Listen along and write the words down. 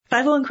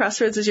501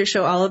 Crossroads is your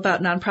show all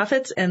about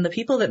nonprofits and the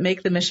people that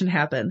make the mission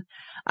happen.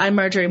 I'm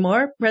Marjorie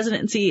Moore,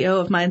 President and CEO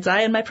of Mind's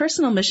Eye, and my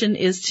personal mission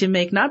is to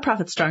make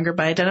nonprofits stronger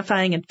by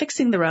identifying and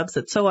fixing the rubs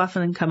that so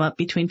often come up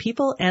between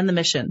people and the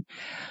mission.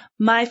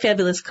 My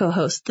fabulous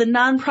co-host, the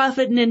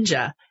nonprofit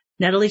ninja,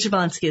 Natalie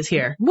Jablonski, is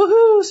here.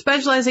 Woohoo!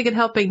 Specializing in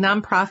helping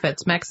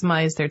nonprofits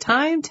maximize their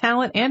time,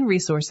 talent, and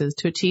resources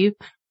to achieve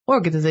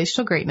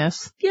organizational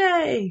greatness.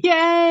 Yay!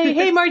 Yay!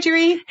 Hey,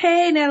 Marjorie.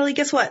 Hey, Natalie,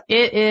 guess what?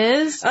 It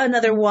is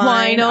another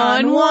wine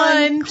on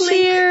one.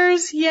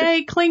 Cheers!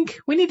 Yay! Clink.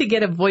 We need to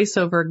get a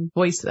voiceover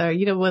voice, one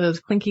of those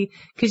clinky,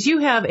 because you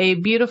have a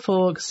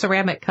beautiful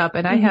ceramic cup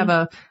and I have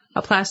a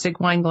plastic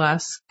wine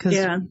glass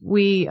because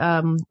we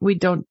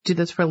don't do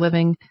this for a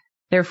living.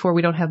 Therefore,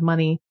 we don't have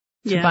money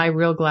to buy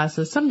real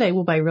glasses. Someday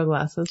we'll buy real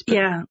glasses.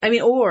 Yeah. I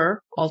mean,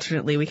 or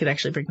alternately, we could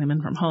actually bring them in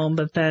from home,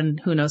 but then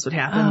who knows what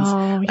happens.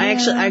 Oh, yeah.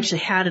 I actually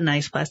had a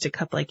nice plastic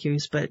cup like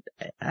yours, but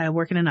I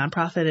work in a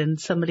nonprofit and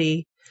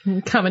somebody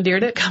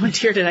commandeered it. I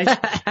don't know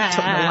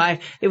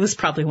why. It was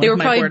probably one of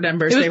my board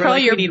members. They were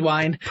like, we need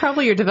wine.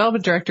 Probably your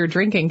development director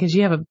drinking because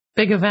you have a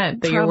big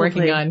event that you're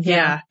working on.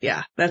 Yeah.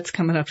 That's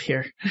coming up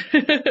here.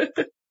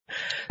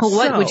 Well,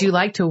 what would you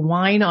like to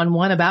wine on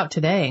one about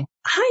today?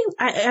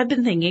 I've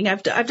been thinking,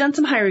 I've done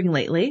some hiring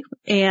lately,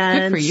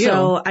 and good for you.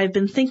 So I've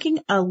been thinking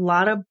a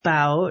lot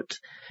about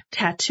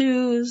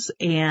tattoos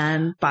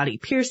and body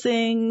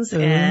piercings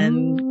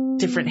and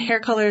different hair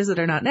colors that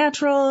are not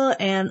natural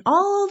and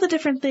all the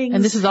different things.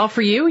 And this is all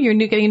for you? You're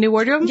getting a new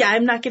wardrobe? Yeah,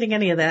 I'm not getting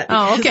any of that.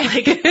 Oh,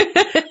 okay.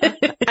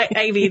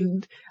 I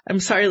mean, I'm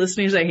sorry,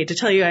 listeners. I hate to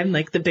tell you, I'm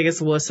like the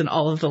biggest wuss in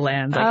all of the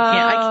land.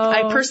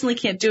 I personally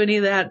can't do any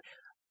of that.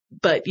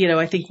 But,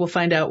 I think we'll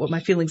find out what my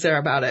feelings are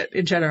about it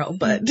in general.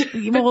 But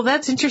well,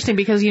 that's interesting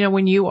because,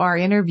 when you are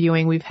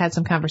interviewing, we've had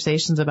some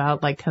conversations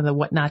about like kind of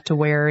what not to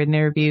wear in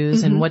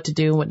interviews and what to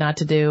do and what not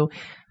to do.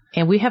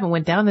 And we haven't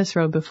went down this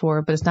road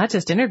before, but it's not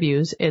just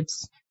interviews.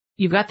 It's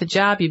you've got the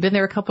job, you've been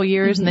there a couple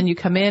years and then you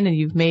come in and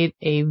you've made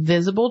a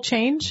visible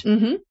change.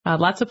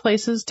 Lots of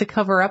places to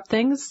cover up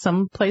things.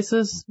 Some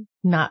places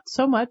not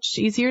so much,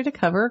 easier to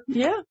cover.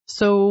 Yeah.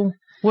 So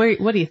what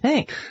do you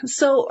think?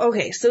 So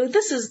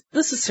this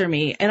is for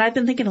me, and I've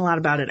been thinking a lot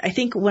about it. I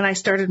think when I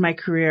started my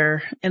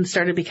career and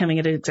started becoming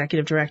an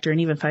executive director,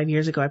 and even 5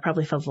 years ago, I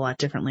probably felt a lot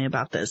differently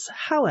about this.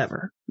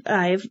 However,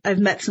 I've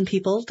met some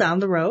people down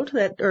the road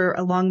or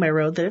along my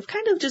road that have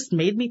kind of just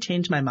made me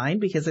change my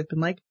mind because I've been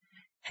like,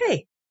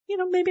 hey,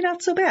 maybe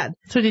not so bad.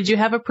 So did you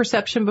have a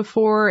perception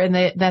before and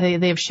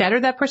they've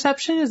shattered that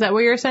perception? Is that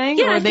what you're saying?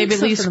 Yeah, or they've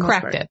at least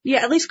cracked it?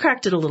 Yeah, at least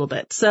cracked it a little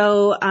bit.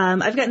 So,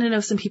 I've gotten to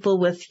know some people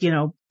with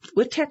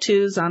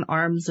tattoos on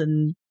arms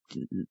and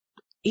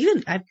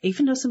I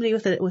even know somebody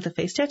with a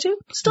face tattoo.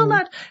 Still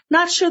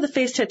not sure the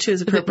face tattoo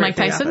is appropriate. Is it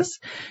Mike Tyson?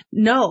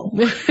 No.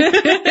 But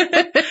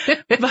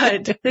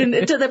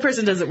that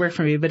person doesn't work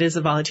for me, but is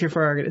a volunteer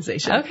for our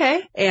organization.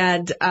 Okay.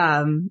 And,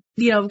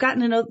 I've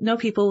gotten to know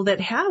people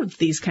that have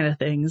these kind of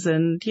things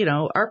and,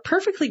 are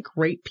perfectly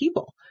great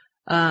people.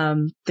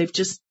 They've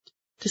just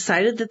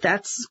decided that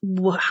that's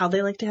how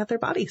they like to have their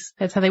bodies.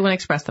 That's how they want to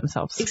express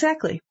themselves.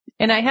 Exactly.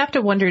 And I have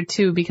to wonder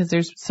too, because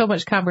there's so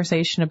much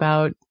conversation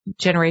about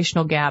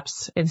generational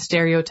gaps and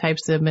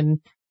stereotypes them and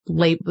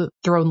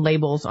thrown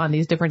labels on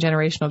these different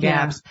generational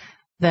gaps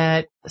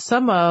that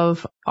some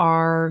of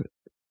our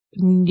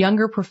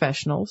younger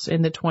professionals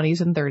in the 20s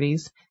and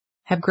 30s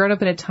have grown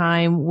up in a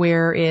time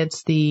where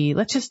it's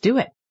let's just do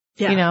it.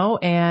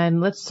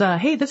 And let's,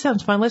 hey, this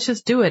sounds fun. Let's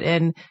just do it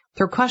and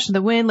throw caution to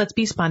the wind. Let's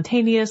be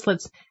spontaneous.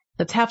 Let's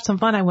have some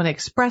fun. I want to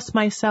express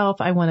myself.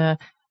 I want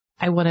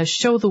to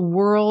show the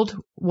world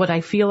what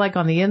I feel like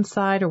on the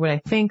inside or what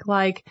I think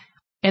like.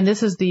 And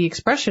this is the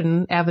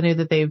expression avenue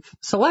that they've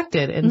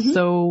selected. And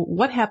so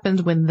what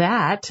happens when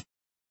that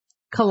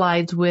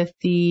collides with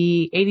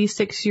the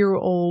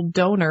 86-year-old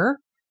donor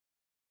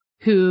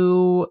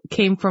who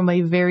came from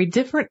a very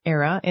different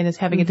era and is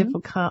having a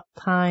difficult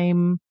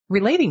time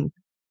relating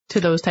to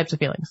those types of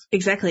feelings?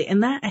 Exactly.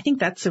 And I think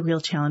that's a real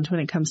challenge when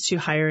it comes to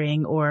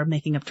hiring or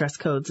making up dress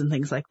codes and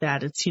things like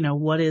that. It's,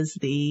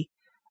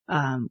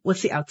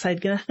 what's the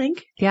outside going to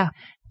think? Yeah.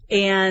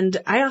 And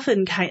I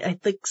often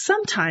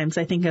sometimes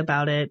I think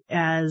about it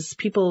as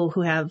people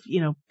who have,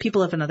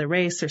 people of another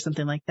race or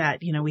something like that.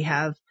 We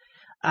have,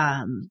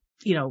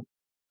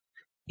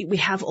 we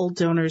have old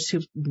donors who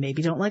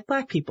maybe don't like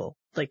black people.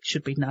 Like,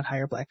 should we not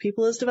hire black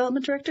people as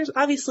development directors?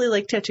 Obviously,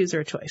 like, tattoos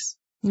are a choice.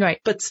 Right.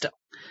 But still,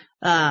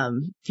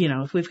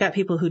 if we've got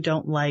people who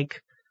don't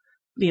like,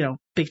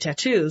 big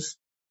tattoos,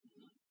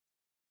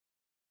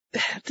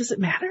 does it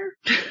matter?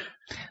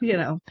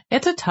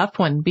 It's a tough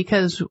one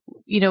because,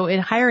 in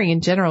hiring in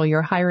general,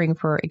 you're hiring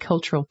for a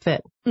cultural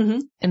fit.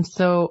 And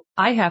so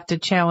I have to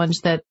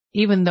challenge that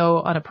even though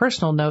on a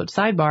personal note,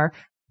 sidebar,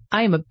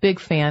 I am a big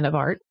fan of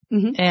art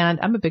and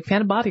I'm a big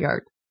fan of body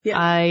art. Yeah.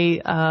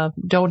 I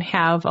don't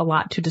have a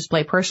lot to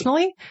display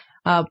personally,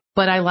 but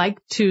I like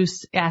to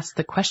ask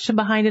the question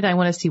behind it. I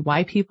want to see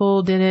why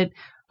people did it.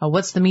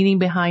 What's the meaning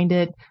behind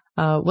it?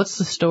 What's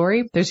the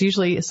story? There's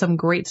usually some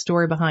great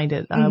story behind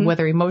it,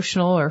 whether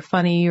emotional or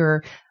funny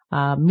or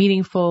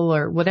meaningful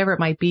or whatever it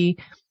might be,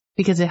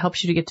 because it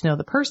helps you to get to know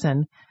the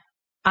person,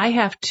 I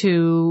have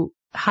to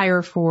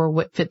hire for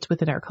what fits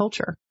within our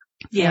culture.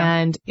 Yeah.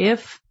 And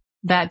if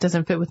that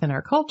doesn't fit within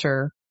our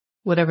culture,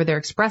 whatever they're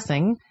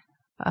expressing,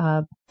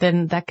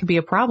 then that could be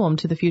a problem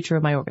to the future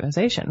of my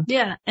organization.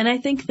 Yeah. And I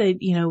think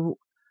that,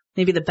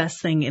 maybe the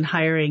best thing in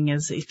hiring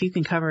is if you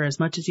can cover as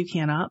much as you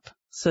can up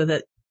so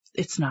that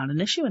it's not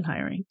an issue in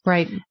hiring.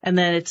 Right. And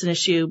then it's an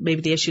issue,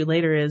 maybe the issue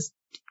later is,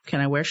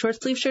 can I wear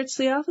short sleeve shirts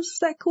to the office? Is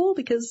that cool?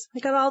 Because I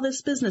got all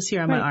this business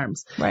here on my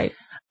arms. Right.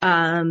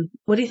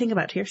 What do you think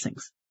about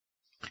piercings?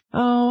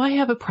 Oh, I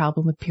have a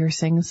problem with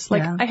piercings.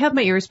 I have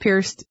my ears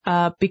pierced,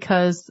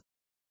 because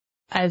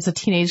as a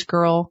teenage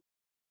girl,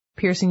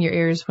 piercing your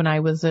ears when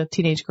I was a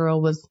teenage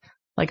girl was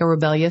like a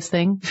rebellious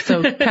thing.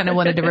 So kind of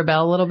wanted to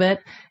rebel a little bit.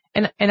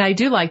 And I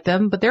do like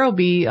them, but there will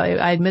be,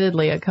 I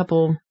admittedly, a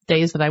couple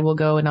days that I will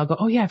go and I'll go,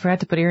 oh yeah, I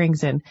forgot to put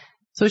earrings in.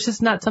 So it's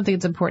just not something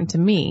that's important to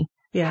me.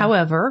 Yeah.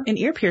 However, and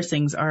ear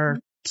piercings are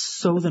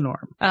so the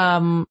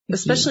norm.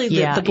 Especially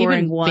the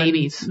boring one,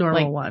 babies,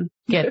 normal one.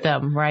 Get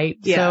them, right?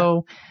 Yeah.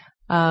 So,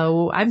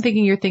 I'm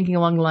thinking you're thinking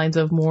along the lines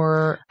of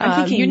more,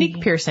 unique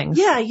piercings.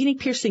 Yeah, unique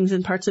piercings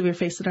in parts of your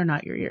face that are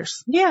not your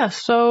ears. Yeah.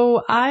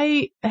 So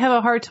I have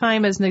a hard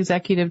time as an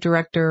executive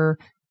director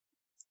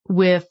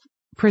with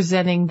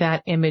presenting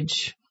that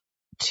image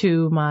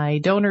to my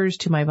donors,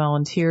 to my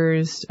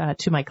volunteers,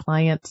 to my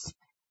clients.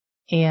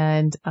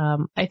 And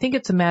I think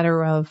it's a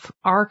matter of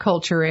our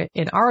culture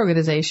in our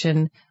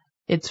organization.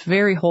 It's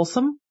very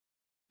wholesome.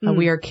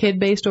 We are a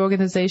kid-based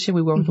organization.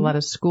 We work with a lot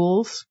of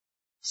schools.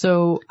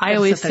 So I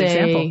always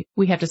say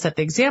we have to set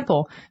the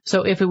example.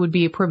 So if it would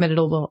be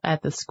permittable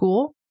at the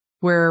school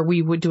where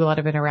we would do a lot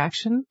of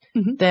interaction,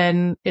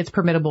 then it's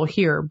permittable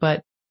here.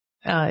 But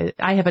I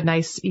have a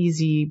nice,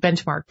 easy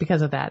benchmark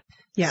because of that.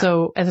 Yeah.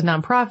 So as a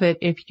nonprofit,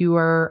 if you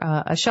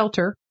are a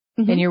shelter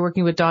and you're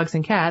working with dogs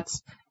and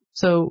cats,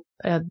 so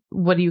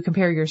what do you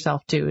compare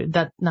yourself to?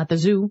 Not the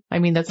zoo. I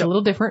mean, that's a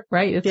little different,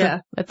 right?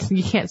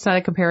 You can't set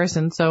a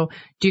comparison. So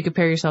do you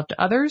compare yourself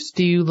to others?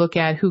 Do you look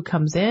at who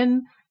comes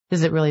in?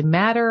 Does it really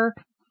matter?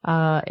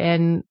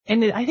 And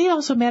I think it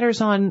also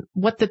matters on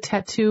what the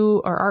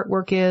tattoo or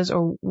artwork is,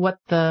 or what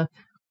the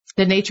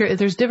nature.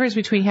 There's difference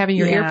between having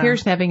your ear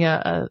pierced and having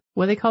a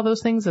what do they call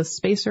those things? A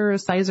spacer, a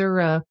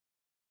sizer,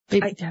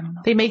 I don't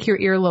know. They make your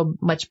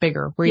earlobe much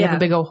bigger, where you have a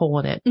big old hole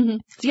in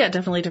it. Yeah,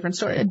 definitely a different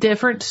story. A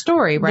different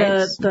story,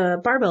 right? The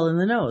barbell in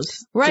the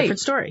nose. Right. Different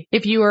story.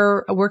 If you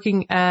are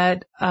working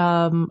at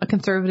a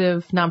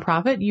conservative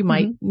nonprofit, you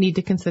might need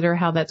to consider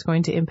how that's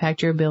going to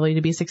impact your ability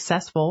to be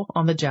successful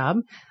on the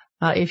job.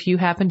 If you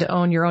happen to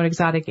own your own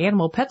exotic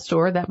animal pet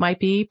store, that might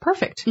be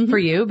perfect for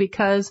you,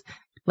 because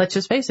let's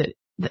just face it,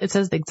 it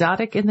says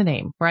exotic in the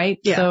name, right?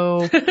 Yeah.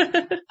 So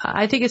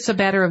I think it's a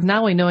matter of not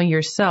only knowing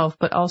yourself,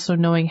 but also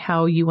knowing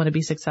how you want to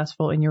be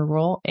successful in your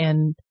role.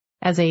 And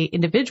as a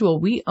individual,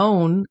 we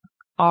own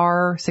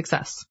our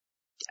success.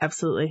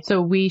 Absolutely.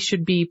 So we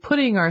should be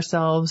putting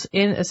ourselves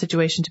in a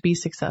situation to be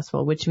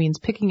successful, which means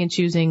picking and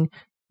choosing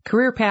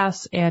career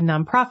paths and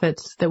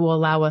nonprofits that will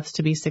allow us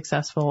to be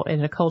successful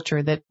in a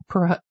culture that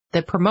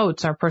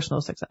promotes our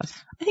personal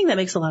success. I think that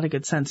makes a lot of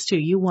good sense too.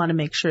 You want to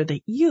make sure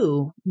that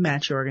you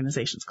match your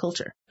organization's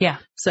culture. Yeah.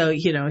 So,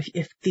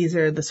 if these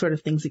are the sort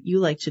of things that you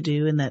like to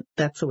do and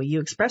that's the way you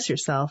express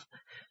yourself,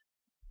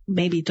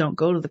 maybe don't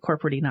go to the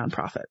corporate-y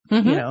nonprofit,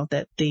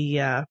 that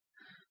the,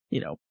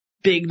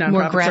 big nonprofits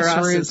more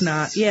grassroots is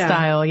not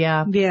style.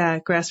 Yeah. Yeah.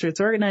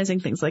 Grassroots organizing,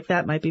 things like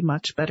that might be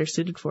much better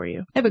suited for you.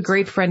 I have a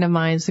great friend of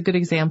mine. It's a good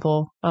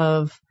example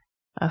of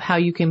how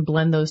you can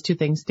blend those two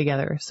things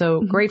together.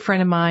 So great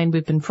friend of mine.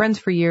 We've been friends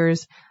for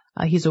years.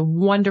 He's a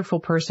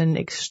wonderful person,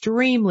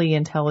 extremely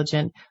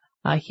intelligent.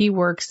 He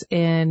works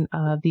in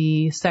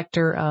the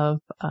sector of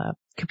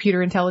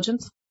computer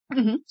intelligence.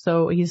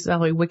 So he's not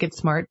only wicked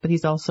smart, but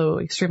he's also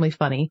extremely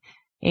funny.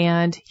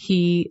 And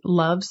he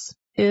loves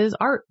his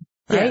art,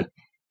 right? Yeah.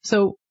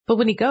 So, but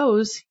when he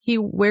goes, he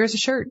wears a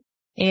shirt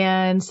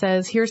and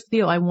says, here's the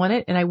deal. I want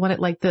it, and I want it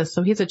like this.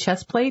 So he has a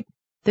chest plate.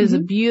 There's a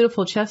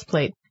beautiful chest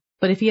plate.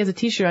 But if he has a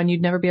t-shirt on,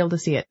 you'd never be able to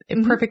see it.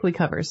 It perfectly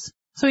covers.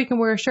 So he can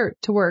wear a shirt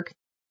to work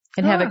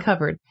and have it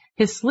covered.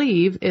 His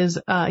sleeve is,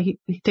 he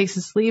takes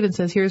his sleeve and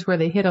says, here's where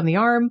they hit on the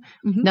arm,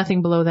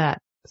 nothing below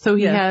that. So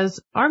he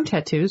has arm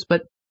tattoos,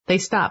 but they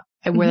stop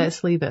at where that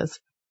sleeve is.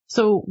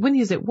 So when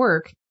he's at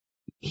work,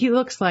 he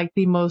looks like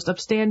the most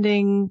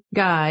upstanding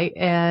guy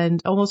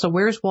and almost a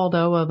Where's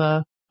Waldo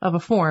of a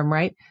form,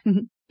 right?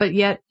 But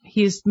yet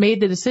he's made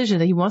the decision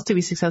that he wants to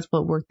be successful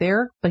at work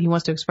there, but he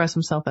wants to express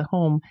himself at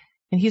home.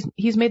 And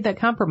he's made that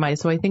compromise.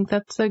 So I think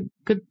that's a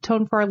good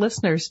tone for our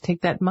listeners to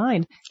take that in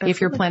mind. Absolutely.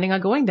 If you're planning on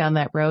going down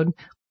that road,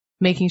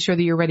 making sure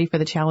that you're ready for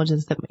the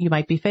challenges that you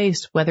might be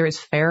faced, whether it's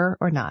fair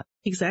or not.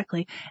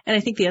 Exactly. And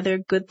I think the other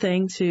good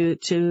thing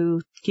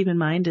to keep in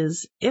mind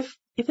is if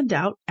in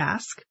doubt,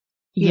 ask.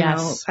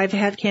 Yes. I've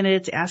had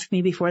candidates ask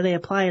me before they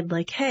applied,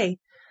 like, hey,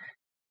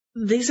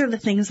 these are the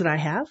things that I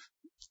have.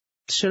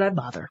 Should I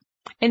bother?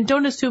 And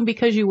don't assume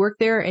because you work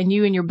there and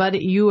you and your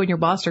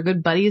boss are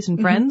good buddies and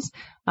friends,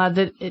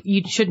 that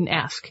you shouldn't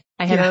ask.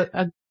 I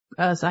had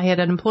I had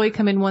an employee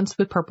come in once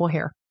with purple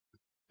hair.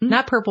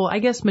 Not purple, I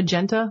guess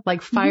magenta,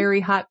 like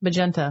fiery hot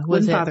magenta.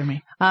 Wouldn't bother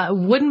me.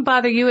 Wouldn't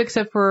bother you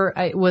except for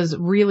it was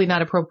really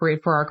not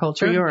appropriate for our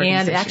culture. For your and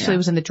organization, actually it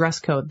was in the dress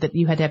code that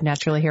you had to have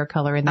natural hair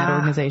color in that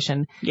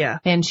organization. Yeah.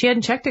 And she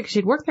hadn't checked it because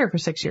she'd worked there for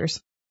 6 years.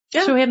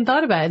 Yeah. So we hadn't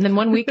thought about it. And then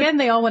one weekend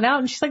they all went out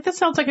and she's like, that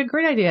sounds like a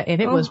great idea.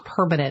 And it was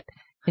permanent.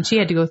 And she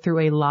had to go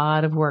through a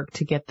lot of work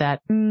to get that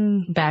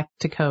back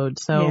to code.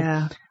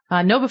 So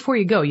know before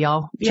you go,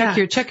 y'all. Check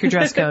your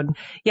dress code.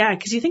 Yeah,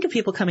 because you think of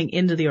people coming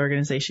into the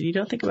organization. You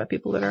don't think about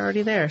people that are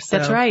already there. So.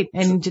 That's right.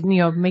 And,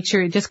 make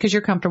sure just because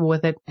you're comfortable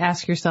with it,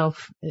 ask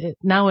yourself,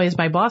 not only is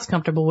my boss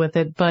comfortable with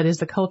it, but is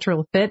the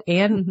cultural fit?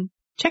 And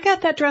check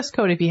out that dress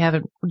code if you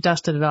haven't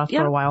dusted it off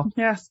for a while.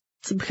 Yeah,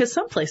 because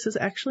some places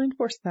actually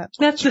enforce that.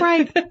 That's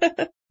right.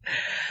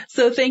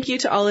 So thank you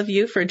to all of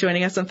you for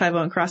joining us on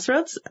 501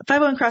 Crossroads.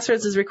 501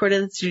 Crossroads is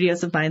recorded at the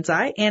studios of Mind's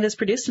Eye and is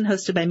produced and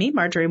hosted by me,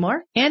 Marjorie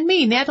Moore. And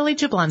me, Natalie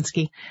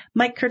Jablonski.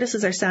 Mike Curtis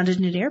is our sound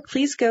engineer.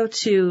 Please go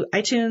to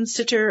iTunes,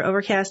 Stitcher,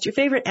 Overcast, your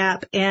favorite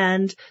app,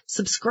 and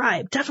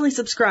subscribe. Definitely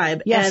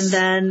subscribe. Yes. And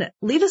then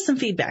leave us some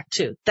feedback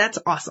too. That's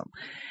awesome.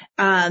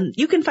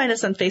 You can find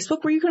us on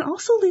Facebook where you can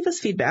also leave us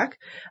feedback.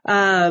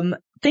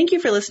 Thank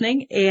you for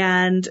listening.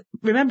 And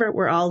remember,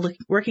 we're all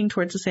working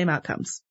towards the same outcomes.